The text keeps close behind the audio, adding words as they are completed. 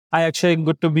Hi, Akshay.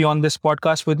 Good to be on this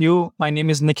podcast with you. My name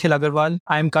is Nikhil Agarwal.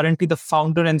 I am currently the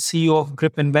founder and CEO of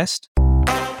Grip Invest.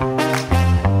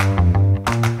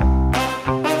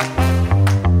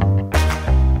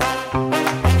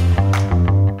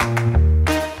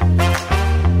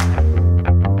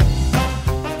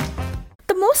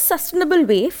 The most sustainable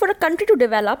way for a country to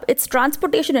develop its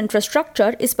transportation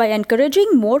infrastructure is by encouraging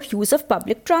more use of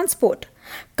public transport.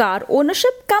 Car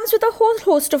ownership comes with a whole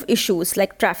host of issues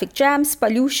like traffic jams,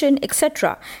 pollution,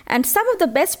 etc. And some of the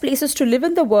best places to live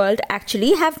in the world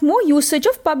actually have more usage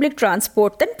of public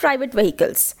transport than private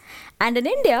vehicles. And in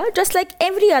India, just like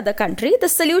every other country, the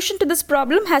solution to this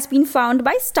problem has been found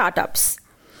by startups.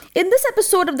 In this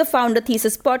episode of the Founder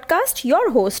Thesis podcast,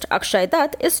 your host Akshay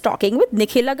Dutt is talking with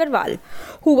Nikhil Agarwal,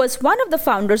 who was one of the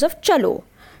founders of Chalo.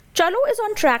 Chalo is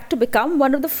on track to become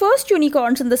one of the first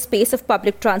unicorns in the space of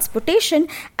public transportation,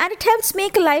 and it helps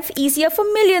make life easier for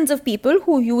millions of people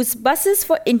who use buses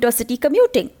for intercity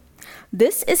commuting.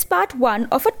 This is part one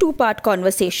of a two-part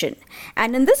conversation.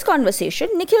 And in this conversation,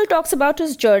 Nikhil talks about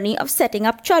his journey of setting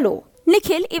up Chalo.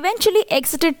 Nikhil eventually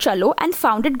exited Chalo and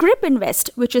founded Grip Invest,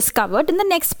 which is covered in the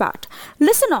next part.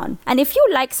 Listen on, and if you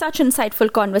like such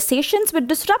insightful conversations with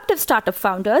disruptive startup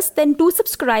founders, then do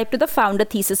subscribe to the Founder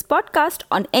Thesis podcast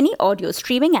on any audio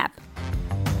streaming app.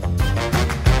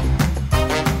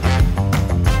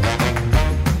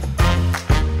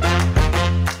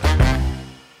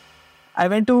 I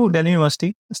went to Delhi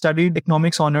University, studied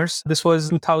economics honors. This was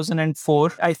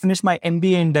 2004. I finished my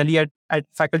MBA in Delhi at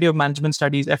Faculty of Management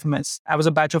Studies, FMS. I was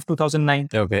a batch of 2009.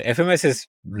 Okay. FMS is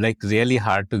really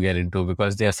hard to get into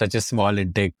because they are such a small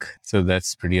intake. So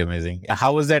that's pretty amazing.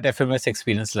 How was that FMS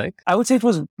experience like? I would say it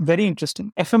was very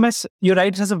interesting. FMS, you're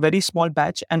right, it has a very small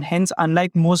batch, and hence,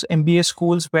 unlike most MBA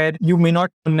schools where you may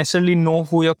not necessarily know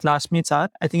who your classmates are,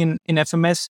 I think in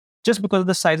FMS, just because of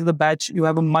the size of the batch, you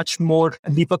have a much more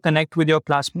deeper connect with your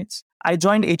classmates. I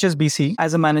joined HSBC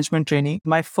as a management trainee.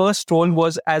 My first role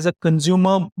was as a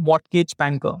consumer mortgage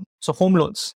banker, so home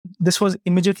loans. This was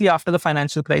immediately after the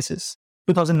financial crisis,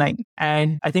 2009.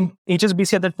 And I think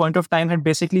HSBC at that point of time had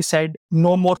basically said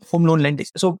no more home loan lending.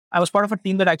 So I was part of a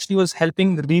team that actually was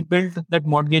helping rebuild that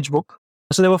mortgage book.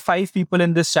 So there were 5 people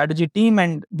in this strategy team,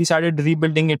 and we started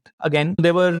rebuilding it again.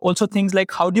 There were also things like,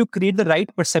 how do you create the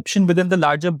right perception within the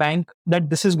larger bank that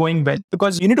this is going well?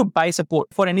 Because you need to buy support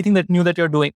for anything that new that you're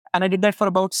doing. And I did that for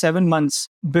about 7 months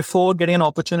before getting an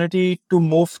opportunity to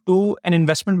move to an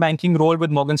investment banking role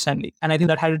with Morgan Stanley. And I think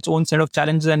that had its own set of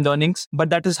challenges and learnings, but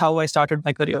that is how I started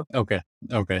my career. Okay.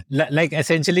 Like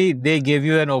essentially, they gave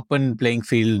you an open playing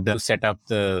field to set up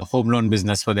the home loan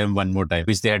business for them one more time,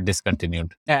 which they had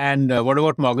discontinued. And what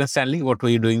about Morgan Stanley? What were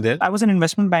you doing there? I was an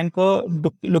investment banker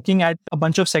looking at a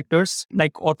bunch of sectors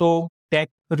like auto, tech,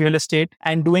 real estate,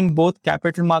 and doing both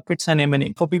capital markets and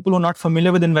M&A. For people who are not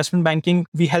familiar with investment banking,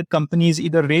 we help companies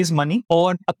either raise money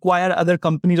or acquire other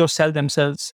companies or sell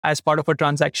themselves as part of a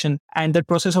transaction. And the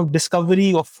process of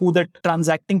discovery of who that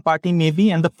transacting party may be,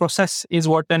 and the process is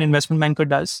what an investment banker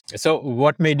does. So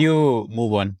what made you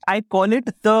move on? I call it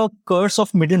the curse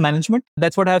of middle management.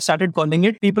 That's what I have started calling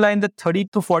it. People are in the 30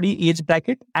 to 40 age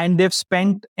bracket, and they've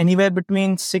spent anywhere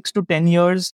between 6 to 10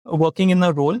 years working in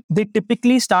a role. They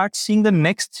typically start seeing the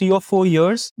next 3 or 4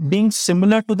 years being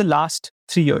similar to the last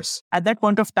 3 years. At that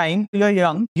point of time, you're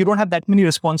young, you don't have that many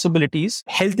responsibilities,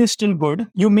 health is still good,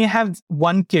 you may have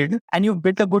one kid, and you've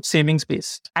built a good savings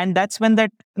base. And that's when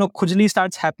that khujli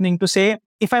starts happening to say,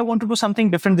 if I want to do something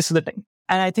different, this is the time.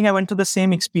 And I think I went to the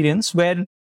same experience where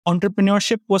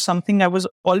entrepreneurship was something that was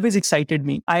always excited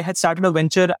me. I had started a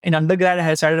venture in undergrad, I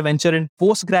had started a venture in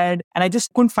postgrad, and I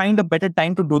just couldn't find a better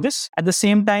time to do this. At the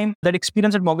same time, that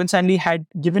experience at Morgan Stanley had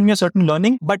given me a certain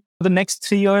learning, but the next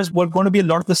 3 years were going to be a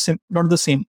lot of the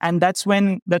same. And that's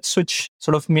when that switch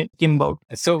sort of came about.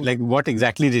 So what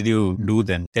exactly did you do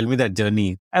then? Tell me that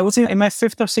journey. I would say in my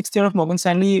 5th or 6th year of Morgan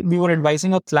Stanley, we were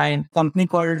advising a client, a company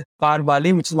called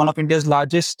Carvale, which is one of India's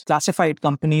largest classified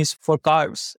companies for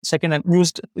cars, second-hand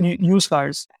used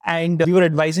cars. And we were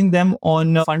advising them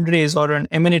on a fundraise or an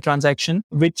M&A transaction,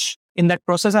 which in that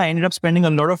process, I ended up spending a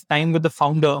lot of time with the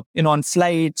founder, on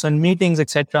flights, on meetings,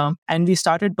 etc. And we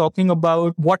started talking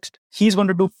about what he's going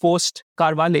to do post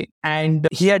Carvale. And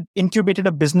he had incubated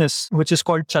a business, which is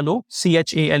called Chalo,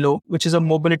 CHALO, which is a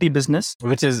mobility business.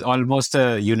 Which is almost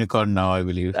a unicorn now, I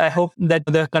believe. I hope that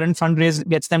the current fundraise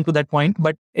gets them to that point,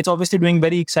 but it's obviously doing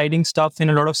very exciting stuff in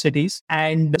a lot of cities.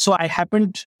 And so I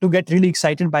happened to get really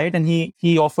excited by it. And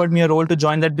he offered me a role to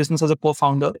join that business as a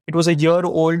co-founder. It was a year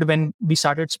old when we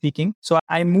started speaking. So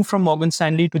I moved from Morgan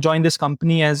Stanley to join this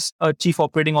company as a chief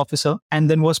operating officer, and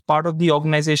then was part of the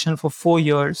organization for 4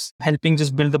 years. helping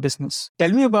just build the business.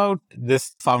 Tell me about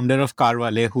this founder of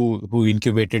Carwale who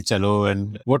incubated Chalo,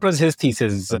 and what was his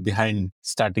thesis behind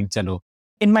starting Chalo?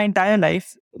 In my entire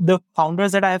life, the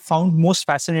founders that I have found most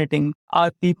fascinating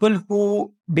are people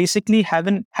who basically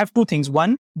have two things.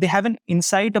 One, they have an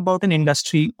insight about an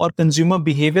industry or consumer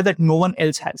behavior that no one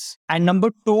else has. And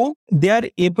number two, they are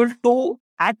able to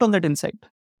act on that insight.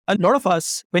 A lot of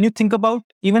us, when you think about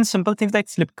even simple things like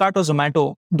Flipkart or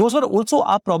Zomato, those were also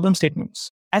our problem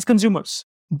statements as consumers.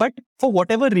 But for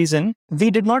whatever reason, we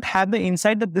did not have the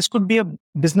insight that this could be a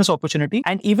business opportunity.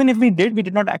 And even if we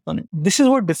did not act on it. This is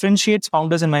what differentiates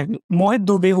founders in my view. Mohit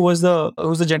Dubey, who was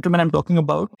the gentleman I'm talking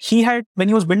about, when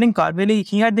he was building Carveli,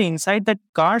 he had the insight that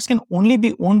cars can only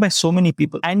be owned by so many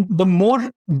people. And the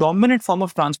more dominant form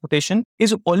of transportation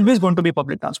is always going to be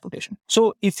public transportation.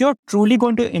 So if you're truly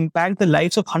going to impact the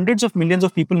lives of hundreds of millions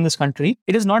of people in this country,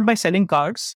 it is not by selling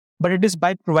cars, but it is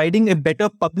by providing a better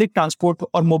public transport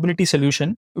or mobility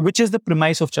solution, which is the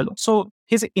premise of Chalo. So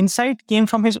his insight came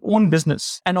from his own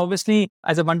business. And obviously,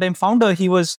 as a one-time founder, he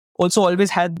was also always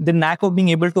had the knack of being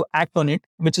able to act on it,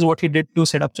 which is what he did to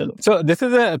set up Chalo. So this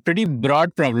is a pretty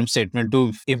broad problem statement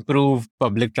to improve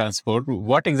public transport.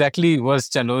 What exactly was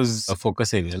Chalo's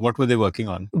focus area? What were they working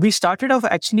on? We started off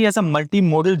actually as a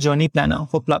multimodal journey planner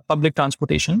for public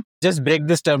transportation. Just break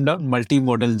this term down,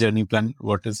 multimodal journey plan.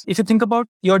 What is? If you think about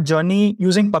your journey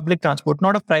using public transport,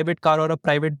 not a private car or a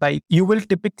private bike, you will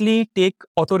typically take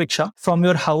auto rickshaw from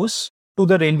your house to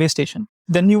the railway station.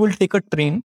 Then you will take a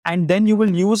train, and then you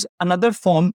will use another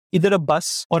form, either a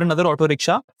bus or another auto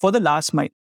rickshaw for the last mile.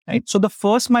 Right? So the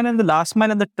first mile and the last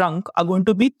mile and the trunk are going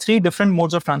to be three different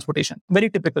modes of transportation. Very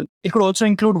typical. It could also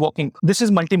include walking. This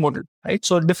is multimodal, right?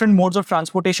 So different modes of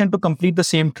transportation to complete the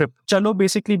same trip. Chalo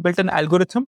basically built an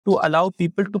algorithm to allow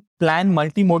people to plan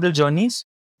multimodal journeys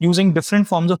using different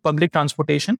forms of public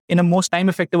transportation in a most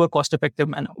time-effective or cost-effective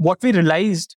manner. What we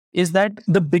realized is that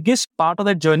the biggest part of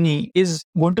that journey is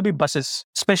going to be buses,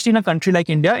 especially in a country like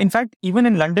India. In fact, even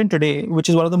in London today, which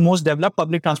is one of the most developed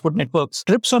public transport networks,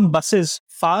 trips on buses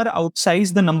far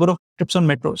outsize the number of trips on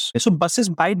metros. So buses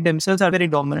by themselves are very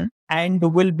dominant and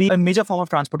will be a major form of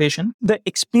transportation. The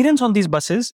experience on these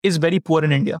buses is very poor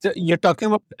in India. So you're talking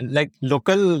about like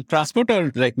local transport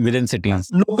or like within cities?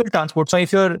 Local transport. So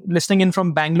if you're listening in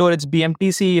from Bangalore, it's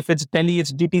BMTC. If it's Delhi,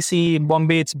 it's DTC.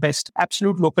 Bombay, it's BEST.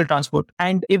 Absolute local transport.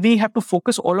 And if we have to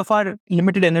focus all of our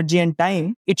limited energy and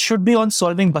time, it should be on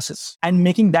solving buses and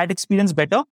making that experience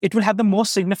better. It will have the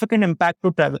most significant impact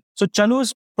to travel. So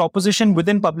Chalo's proposition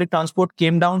within public transport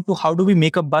came down to how do we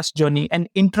make a bus journey, an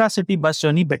intra-city bus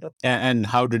journey better. And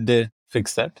how did they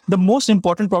fix that? The most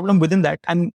important problem within that,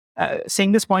 I'm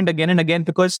saying this point again and again,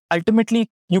 because ultimately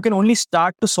you can only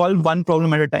start to solve one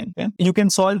problem at a time. Okay? You can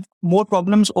solve more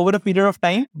problems over a period of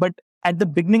time, but at the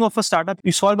beginning of a startup,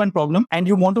 you solve one problem and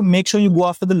you want to make sure you go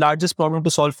after the largest problem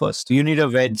to solve first. You need a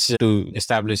wedge to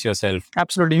establish yourself.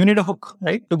 Absolutely. You need a hook,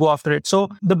 right, to go after it. So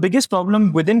the biggest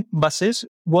problem within buses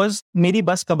was, Meri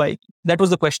bus kab aayegi? That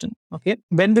was the question. Okay.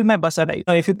 When will my bus arrive?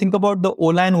 Now, if you think about the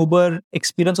Ola and Uber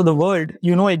experience of the world,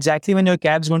 you know exactly when your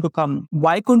cab's going to come.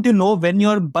 Why couldn't you know when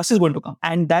your bus is going to come?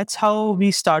 And that's how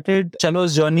we started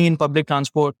Chalo's journey in public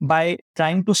transport, by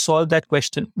trying to solve that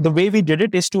question. The way we did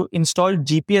it is to install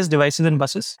GPS devices in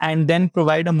buses and then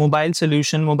provide a mobile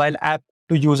solution, mobile app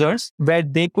to users where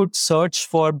they could search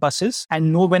for buses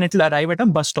and know when it will arrive at a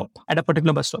bus stop, at a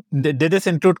particular bus stop. Did this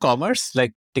include commerce,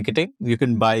 like ticketing? You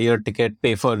can buy your ticket,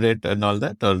 pay for it and all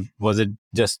that? Or was it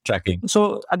just tracking?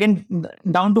 So again,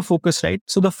 down to focus, right?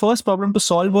 So the first problem to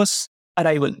solve was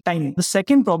arrival, time. The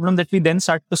second problem that we then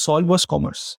started to solve was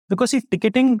commerce. Because if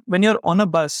ticketing when you're on a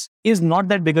bus is not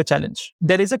that big a challenge,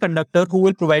 there is a conductor who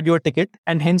will provide you a ticket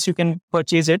and hence you can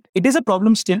purchase it. It is a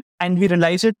problem still. And we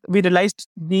realized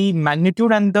the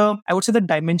magnitude and the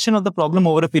dimension of the problem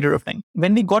over a period of time.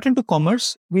 When we got into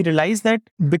commerce, we realized that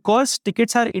because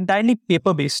tickets are entirely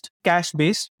paper-based,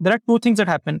 cash-based, there are two things that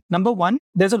happen. Number one,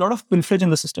 there's a lot of pilferage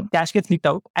in the system. Cash gets leaked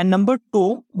out. And number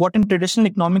two, what in traditional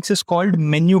economics is called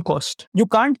menu cost. You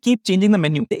can't keep changing the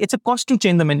menu. It's a cost to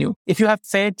change the menu. If you have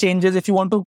fare changes, if you want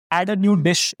to add a new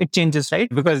dish, it changes, right?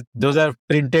 Because those are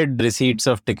printed receipts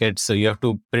of tickets. So you have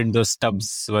to print those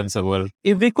stubs once a while.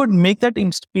 If we could make that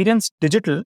experience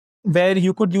digital, where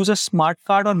you could use a smart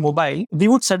card on mobile, we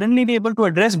would suddenly be able to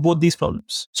address both these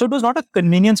problems. So it was not a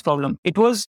convenience problem.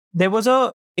 There was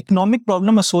a economic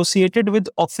problem associated with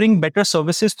offering better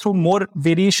services through more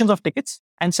variations of tickets.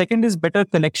 And second is better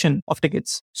collection of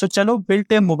tickets. So Chalo built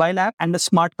a mobile app and a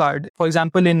smart card. For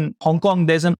example, in Hong Kong,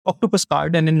 there's an octopus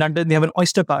card, and in London, they have an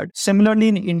oyster card. Similarly,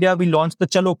 in India, we launched the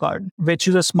Chalo card, which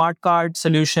is a smart card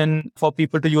solution for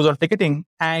people to use on ticketing.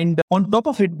 And on top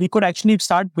of it, we could actually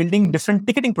start building different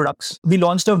ticketing products. We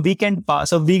launched a weekend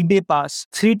pass, a weekday pass,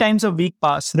 3 times a week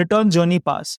pass, return journey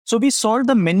pass. So we solved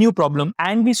the menu problem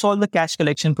and we solved the cash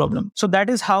collection problem. So that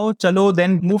is how Chalo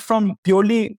then moved from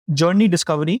purely journey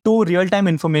discovery to real-time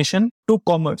information to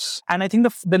commerce. And I think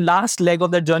the last leg of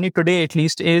that journey today, at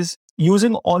least, is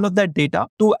using all of that data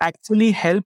to actually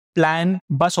help plan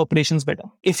bus operations better.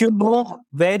 If you know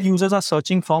where users are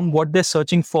searching from, what they're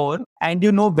searching for, and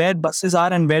you know where buses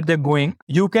are and where they're going,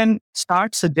 you can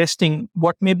start suggesting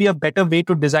what may be a better way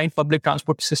to design public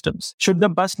transport systems. Should the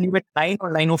bus leave at 9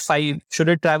 or 9:05? Should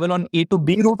it travel on A to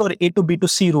B route or A to B to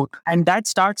C route? And that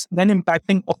starts then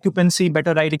impacting occupancy,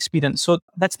 better ride experience. So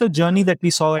that's the journey that we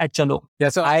saw at Chalo. Yeah,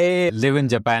 so I live in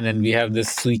Japan and we have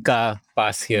this Suica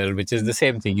pass here, which is the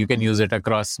same thing. You can use it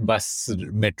across bus,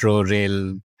 metro,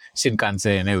 rail,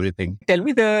 Shinkansen and everything. Tell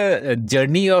me the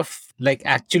journey of like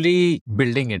actually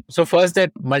building it. So first,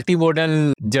 that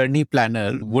multimodal journey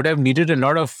planner would have needed a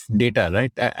lot of data,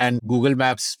 right? And Google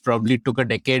Maps probably took a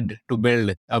decade to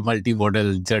build a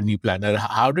multimodal journey planner.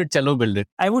 How did Chalo build it?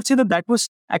 I would say that was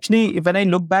actually, when I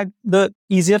look back, the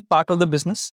easier part of the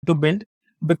business to build,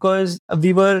 because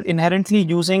we were inherently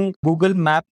using Google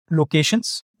Map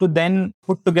locations to then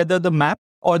put together the map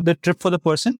or the trip for the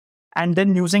person, and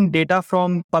then using data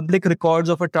from public records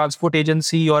of a transport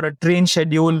agency or a train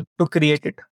schedule to create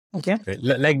it. Okay.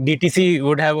 Like DTC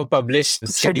would have a published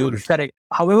schedule. Correct.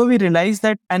 However, we realized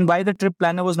that, and why the trip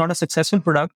planner was not a successful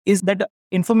product, is that the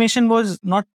information was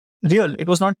not real. It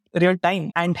was not real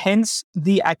time. And hence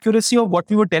the accuracy of what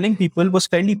we were telling people was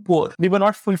fairly poor. We were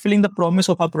not fulfilling the promise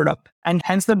of our product. And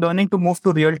hence the learning to move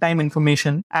to real time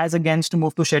information as against to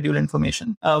move to schedule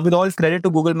information. With all credit to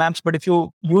Google Maps, but if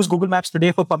you use Google Maps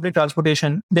today for public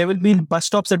transportation, there will be bus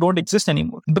stops that don't exist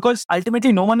anymore. Because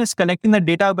ultimately no one is collecting the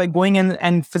data by going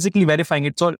and physically verifying it.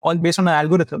 It's all based on an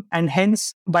algorithm. And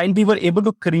hence, while we were able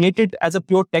to create it as a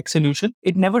pure tech solution,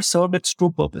 it never served its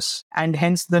true purpose. And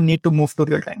hence the need to move to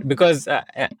real time. Because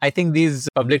I think these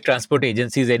public transport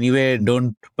agencies anyway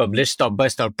don't publish stop by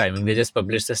stop timing. They just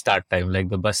publish the start time, like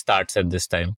the bus starts at this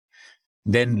time.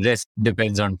 Then rest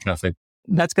depends on traffic.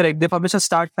 That's correct. They publish a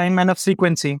start time and a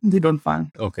frequency. They don't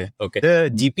find. Okay.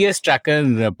 The GPS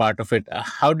tracker part of it,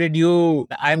 how did you,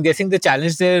 I'm guessing the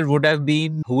challenge there would have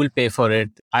been who will pay for it.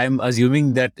 I'm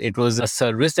assuming that it was a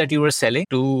service that you were selling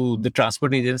to the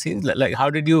transport agencies. Like,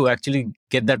 how did you actually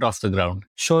get that off the ground?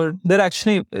 Sure. There are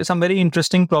actually some very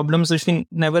interesting problems which we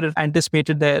never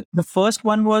anticipated there. The first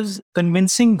one was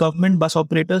convincing government bus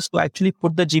operators to actually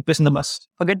put the GPS in the bus.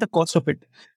 Forget the cost of it.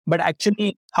 But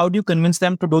actually, how do you convince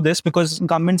them to do this? Because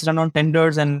governments run on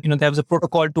tenders and, there was a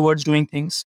protocol towards doing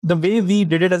things. The way we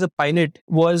did it as a pilot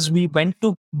was we went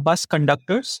to bus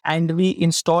conductors and we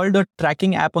installed a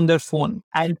tracking app on their phone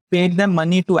and paid them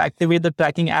money to activate the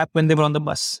tracking app when they were on the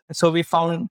bus. So we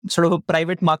found sort of a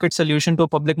private market solution to a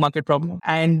public market problem.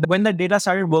 And when the data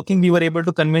started working, we were able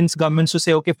to convince governments to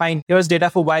say, okay, fine, here's data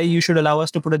for why you should allow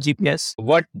us to put a GPS.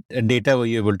 What data were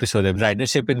you able to show them?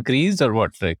 Ridership increase or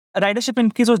what? Like ridership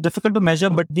increase was difficult to measure,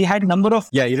 but we had number of...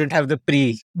 Yeah, you didn't have the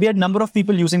pre... We had number of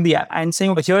people using the app and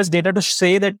saying, okay, here's data to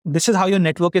say that this is how your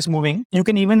network is moving. You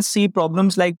can even see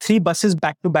problems like 3 buses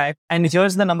back to back. And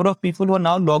here's the number of people who are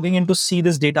now logging in to see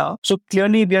this data. So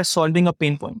clearly we are solving a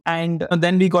pain point. And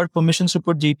then we got permissions to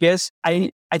put GPS.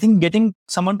 I think getting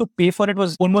someone to pay for it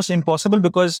was almost impossible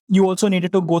because you also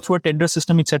needed to go through a tender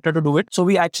system, etc. to do it. So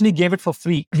we actually gave it for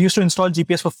free. We used to install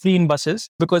GPS for free in buses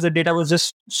because the data was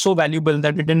just so valuable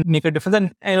that it didn't make a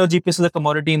difference. And GPS is a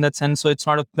commodity in that sense, so it's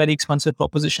not a very expensive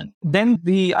proposition. Then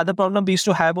the other problem we used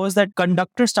to have was that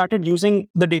conductors started using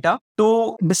the data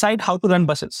to decide how to run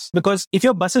buses. Because if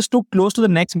your bus is too close to the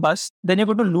next bus, then you're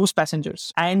going to lose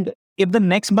passengers. And if the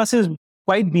next bus is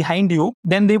quite behind you,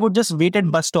 then they would just wait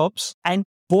at bus stops and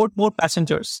board more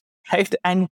passengers, right?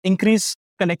 And increase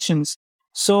connections.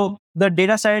 So the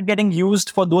data started getting used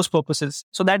for those purposes.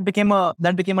 So that became a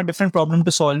different problem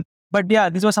to solve. But yeah,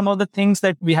 these were some of the things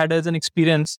that we had as an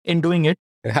experience in doing it.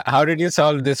 How did you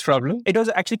solve this problem? It was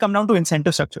actually come down to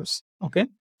incentive structures. Okay.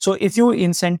 So if you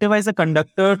incentivize the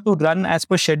conductor to run as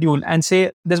per schedule and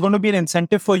say there's going to be an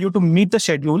incentive for you to meet the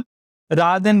schedule,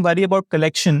 rather than worry about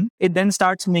collection, it then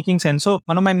starts making sense. So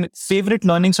one of my favorite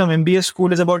learnings from MBA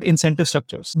school is about incentive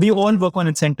structures. We all work on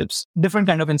incentives, different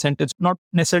kind of incentives, not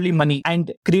necessarily money.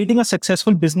 And creating a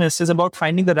successful business is about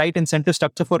finding the right incentive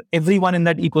structure for everyone in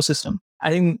that ecosystem. I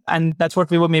think, and that's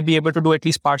what we were maybe able to do at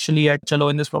least partially at Chalo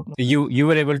in this problem. You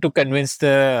were able to convince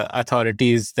the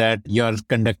authorities that your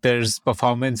conductor's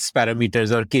performance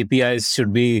parameters or KPIs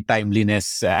should be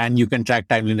timeliness, and you can track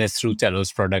timeliness through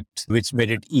Chalo's product, which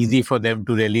made it easy for them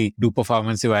to really do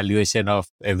performance evaluation of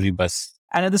every bus.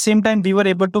 And at the same time, we were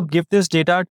able to give this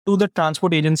data to the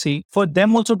transport agency for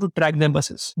them also to track their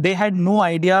buses. They had no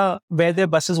idea where their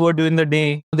buses were during the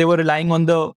day. They were relying on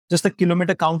just the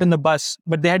kilometer count in the bus,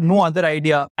 but they had no other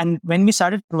idea. And when we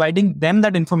started providing them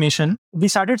that information, we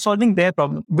started solving their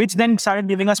problem, which then started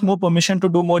giving us more permission to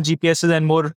do more GPSs and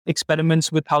more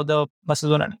experiments with how the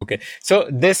buses were running. Okay. So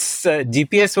this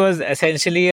GPS was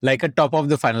essentially like a top of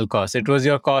the funnel cost. It was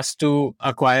your cost to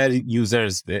acquire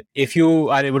users. If you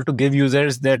are able to give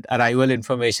users that arrival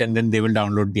information, then they will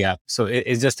download the app. So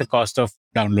it's just the cost of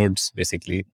downloads,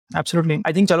 basically. Absolutely.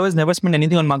 I think Chalo has never spent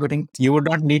anything on marketing. You would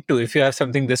not need to. If you have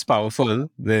something this powerful,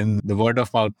 then the word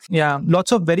of mouth. Yeah.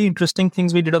 Lots of very interesting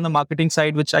things we did on the marketing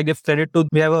side, which I give credit to.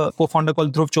 We have a co-founder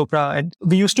called Dhruv Chopra, and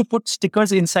we used to put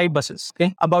stickers inside buses,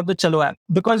 okay, about the Chalo app,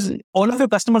 because all of your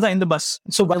customers are in the bus.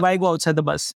 So why go outside the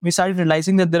bus? We started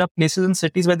realizing that there are places in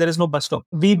cities where there is no bus stop.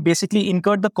 We basically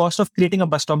incurred the cost of creating a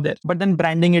bus stop there, but then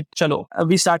branding it Chalo.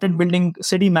 We started building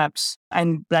city maps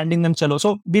and branding them Chalo.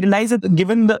 So we realized that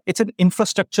given it's an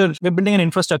infrastructure, we're building an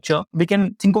infrastructure, we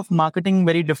can think of marketing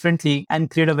very differently and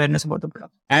create awareness about the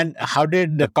product. And how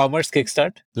did the commerce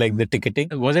kickstart, like the ticketing?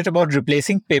 Was it about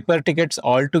replacing paper tickets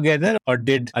altogether, or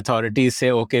did authorities say,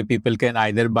 okay, people can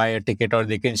either buy a ticket or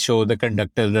they can show the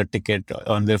conductor the ticket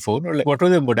on their phone? Or what were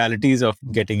the modalities of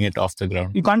getting it off the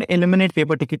ground? You can't eliminate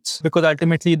paper tickets, because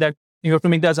ultimately that you have to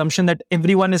make the assumption that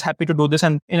everyone is happy to do this.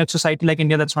 And in a society like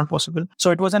India, that's not possible.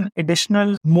 So it was an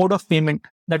additional mode of payment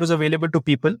that was available to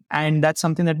people. And that's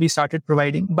something that we started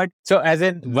providing. But so as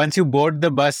in, once you board the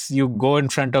bus, you go in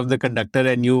front of the conductor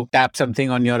and you tap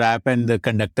something on your app and the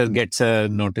conductor gets a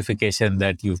notification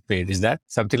that you've paid. Is that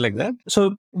something like that?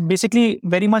 So basically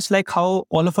very much like how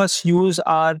all of us use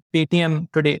our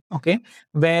Paytm today, okay,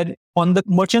 where on the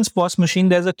merchant's POS machine,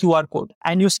 there's a QR code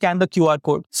and you scan the QR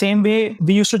code. Same way,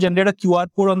 we used to generate a QR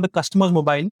code on the customer's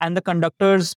mobile and the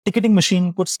conductor's ticketing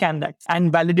machine could scan that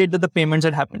and validate that the payments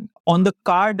had happened. On the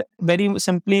card, very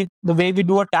simply, the way we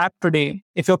do a tap today,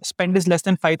 if your spend is less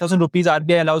than 5,000 rupees,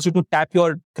 RBI allows you to tap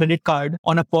your credit card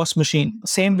on a POS machine.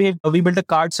 Same way, we built a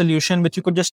card solution which you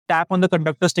could just tap on the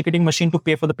conductor's ticketing machine to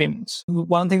pay for the payments.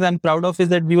 One thing that I'm proud of is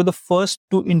that we were the first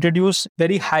to introduce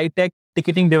very high-tech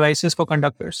ticketing devices for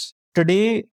conductors.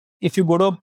 Today, if you go to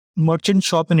a merchant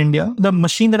shop in India, the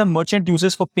machine that a merchant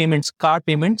uses for payments, card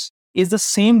payments, is the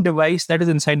same device that is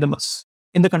inside the bus,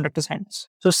 in the conductor's hands.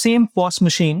 So same POS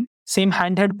machine, same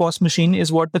handheld POS machine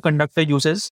is what the conductor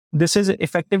uses. This is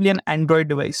effectively an Android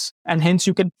device, and hence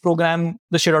you can program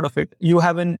the shit out of it. You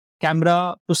have a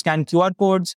camera to scan QR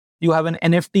codes, you have an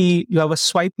NFT, you have a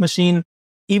swipe machine,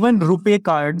 even RuPay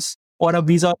cards or a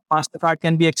Visa MasterCard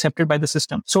can be accepted by the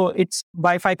system. So it's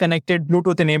Wi-Fi connected,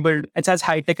 Bluetooth enabled. It's as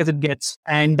high-tech as it gets.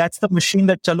 And that's the machine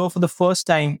that Chalo for the first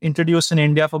time introduced in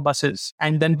India for buses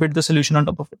and then built the solution on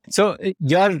top of it. So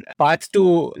your path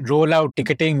to roll out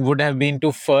ticketing would have been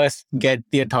to first get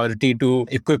the authority to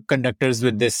equip conductors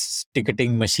with this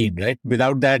ticketing machine, right?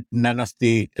 Without that, none of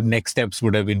the next steps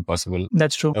would have been possible.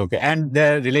 That's true. Okay. And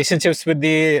the relationships with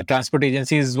the transport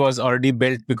agencies was already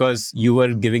built because you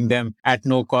were giving them at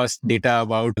no cost data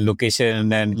about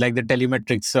location, and like the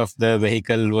telemetrics of the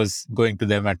vehicle was going to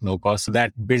them at no cost. So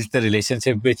that built the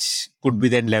relationship, which could be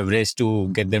then leveraged to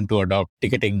get them to adopt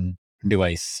ticketing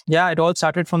device. Yeah, it all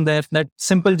started from there, that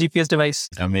simple GPS device.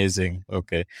 Amazing.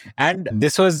 Okay. And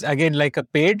this was again like a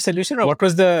paid solution, or what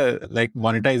was the like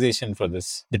monetization for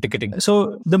this, the ticketing?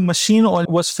 So the machine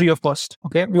was free of cost.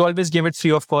 Okay. We always give it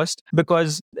free of cost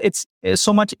because it's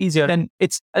so much easier, and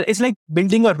it's like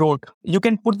building a road. You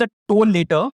can put the toll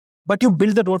later, but you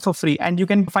build the road for free and you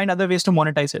can find other ways to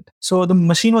monetize it. So the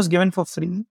machine was given for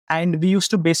free, and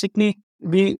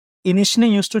we initially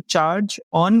used to charge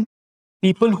on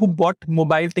people who bought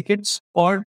mobile tickets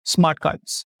or smart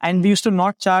cards. And we used to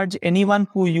not charge anyone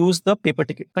who used the paper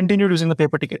ticket, continued using the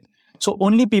paper ticket. So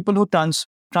only people who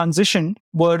transitioned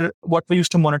were what we used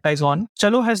to monetize on.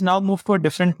 Chalo has now moved to a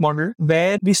different model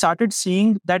where we started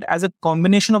seeing that as a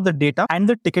combination of the data and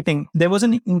the ticketing, there was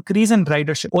an increase in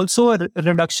ridership, also a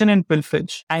reduction in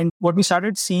pilferage. And what we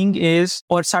started seeing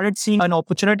an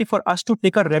opportunity for us to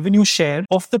take a revenue share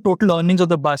of the total earnings of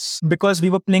the bus, because we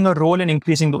were playing a role in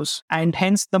increasing those. And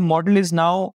hence the model is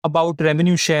now about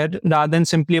revenue share rather than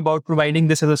simply about providing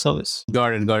this as a service.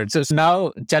 Got it. So now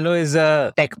Chalo is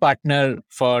a tech partner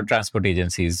for transport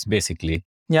agencies, basically.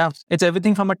 Yeah, it's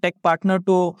everything from a tech partner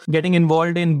to getting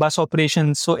involved in bus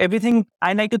operations. So everything,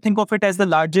 I like to think of it as the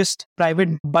largest private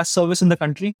bus service in the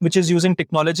country, which is using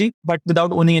technology, but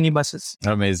without owning any buses.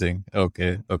 Amazing.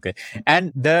 Okay.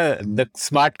 And the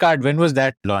smart card, when was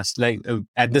that launched? Like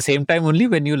at the same time only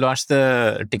when you launched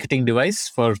the ticketing device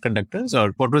for conductors,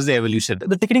 or what was the evolution?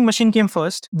 The ticketing machine came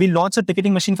first. We launched a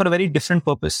ticketing machine for a very different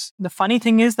purpose. The funny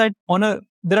thing is that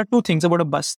there are two things about a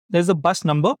bus. There's a bus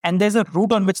number and there's a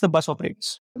route on which the bus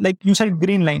operates. Like you said,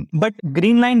 green line. But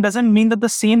green line doesn't mean that the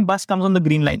same bus comes on the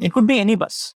green line. It could be any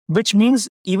bus, which means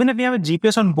even if we have a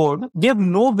GPS on board, we have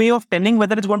no way of telling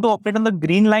whether it's going to operate on the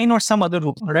green line or some other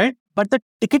route, right? But the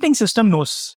ticketing system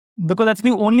knows, because that's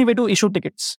the only way to issue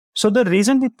tickets. So the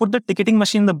reason we put the ticketing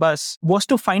machine in the bus was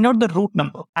to find out the route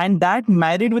number. And that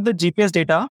married with the GPS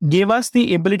data gave us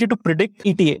the ability to predict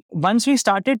ETA. Once we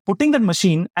started putting that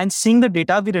machine and seeing the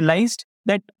data, we realized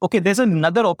that, okay, there's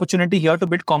another opportunity here to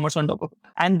build commerce on top of it.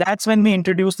 And that's when we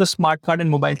introduced the smart card and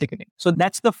mobile ticketing. So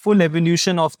that's the full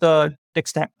evolution of the tech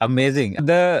stack. Amazing.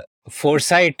 The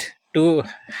foresight to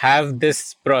have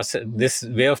this process, this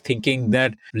way of thinking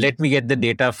that let me get the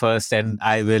data first and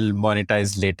I will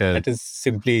monetize later. That is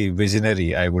simply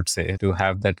visionary, I would say, to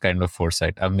have that kind of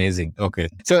foresight. Amazing. Okay.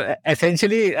 So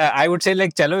essentially, I would say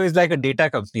like Cello is like a data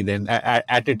company then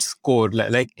at its core.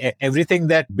 Like everything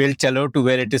that built Cello to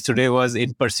where it is today was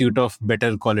in pursuit of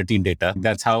better quality data.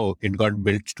 That's how it got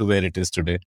built to where it is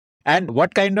today. And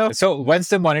so once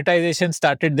the monetization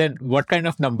started, then what kind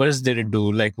of numbers did it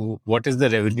do? Like, what is the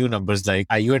revenue numbers like?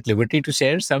 Are you at liberty to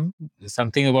share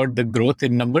something about the growth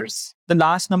in numbers? The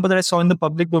last number that I saw in the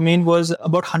public domain was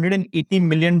about $180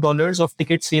 million of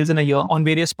ticket sales in a year on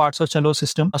various parts of Cello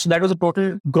system. So that was a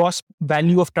total gross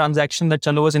value of transaction that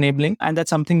Cello was enabling. And that's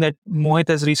something that Mohit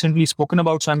has recently spoken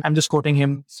about. So I'm just quoting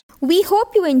him. We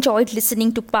hope you enjoyed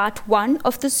listening to part 1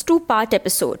 of this 2-part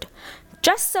episode.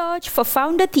 Just search for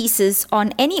Founder Thesis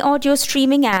on any audio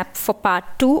streaming app for part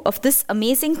 2 of this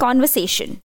amazing conversation.